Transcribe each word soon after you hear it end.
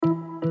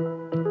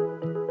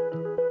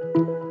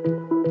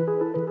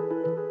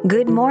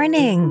Good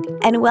morning,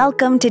 and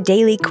welcome to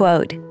Daily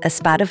Quote, a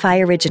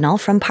Spotify original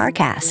from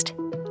Parcast.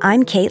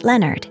 I'm Kate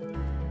Leonard.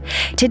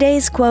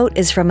 Today's quote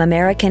is from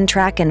American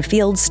track and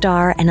field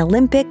star and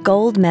Olympic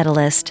gold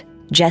medalist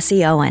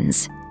Jesse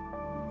Owens.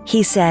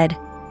 He said,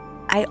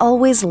 "I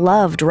always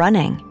loved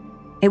running.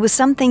 It was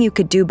something you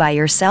could do by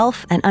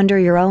yourself and under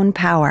your own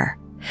power.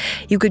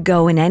 You could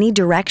go in any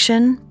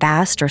direction,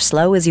 fast or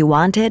slow as you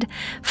wanted,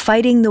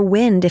 fighting the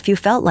wind if you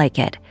felt like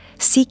it,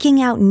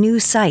 seeking out new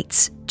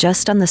sights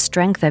just on the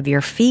strength of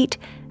your feet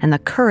and the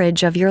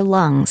courage of your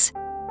lungs."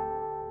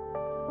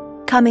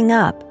 Coming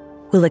up,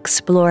 we'll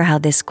explore how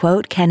this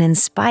quote can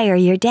inspire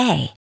your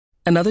day.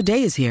 Another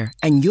day is here,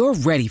 and you're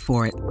ready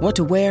for it. What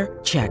to wear?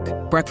 Check.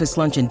 Breakfast,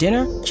 lunch, and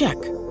dinner? Check.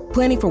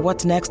 Planning for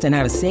what's next and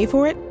how to save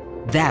for it?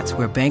 That's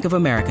where Bank of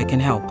America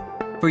can help.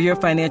 For your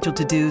financial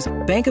to-dos,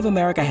 Bank of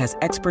America has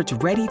experts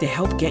ready to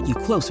help get you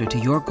closer to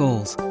your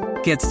goals.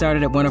 Get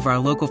started at one of our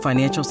local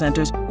financial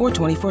centers or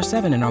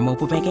 24/7 in our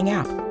mobile banking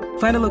app.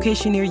 Find a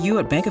location near you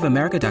at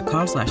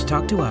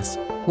bankofamerica.com/talktous.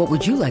 What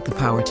would you like the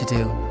power to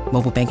do?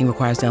 Mobile banking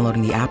requires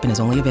downloading the app and is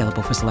only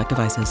available for select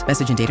devices.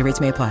 Message and data rates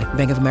may apply.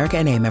 Bank of America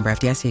N.A., member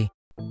FDIC.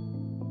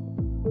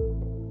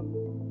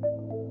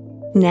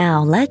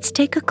 Now let's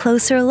take a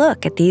closer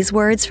look at these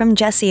words from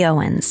Jesse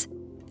Owens.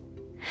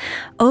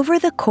 Over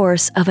the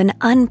course of an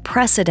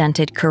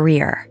unprecedented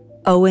career,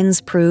 Owens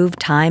proved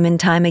time and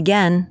time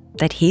again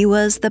that he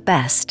was the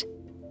best,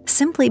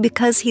 simply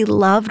because he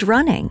loved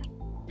running.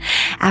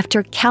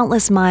 After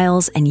countless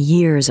miles and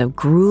years of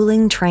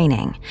grueling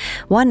training,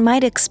 one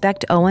might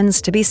expect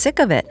Owens to be sick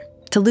of it,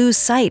 to lose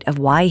sight of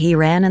why he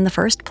ran in the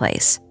first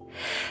place.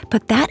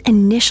 But that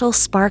initial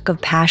spark of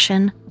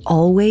passion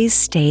always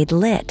stayed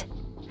lit.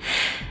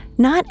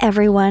 Not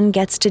everyone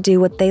gets to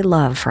do what they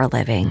love for a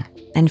living,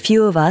 and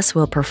few of us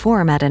will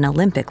perform at an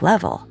Olympic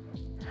level.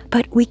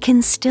 But we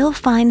can still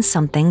find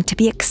something to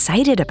be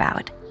excited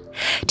about.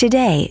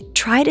 Today,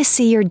 try to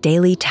see your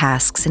daily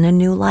tasks in a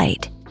new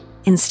light.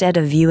 Instead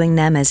of viewing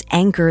them as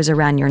anchors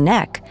around your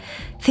neck,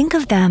 think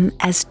of them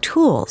as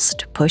tools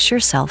to push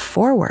yourself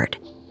forward.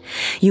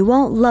 You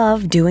won't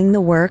love doing the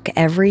work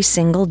every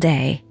single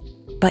day,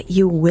 but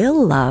you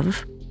will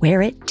love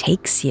where it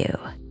takes you.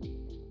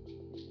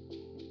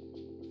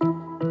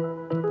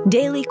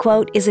 Daily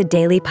Quote is a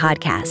daily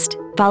podcast.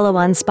 Follow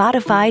on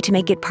Spotify to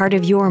make it part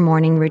of your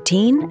morning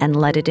routine and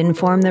let it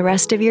inform the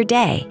rest of your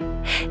day.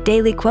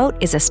 Daily Quote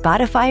is a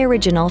Spotify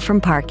original from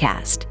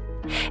Parcast.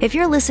 If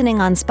you're listening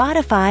on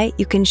Spotify,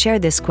 you can share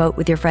this quote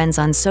with your friends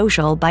on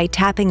social by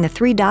tapping the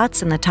 3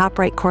 dots in the top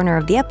right corner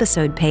of the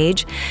episode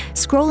page,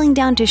 scrolling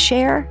down to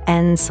share,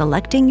 and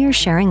selecting your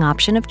sharing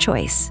option of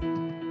choice.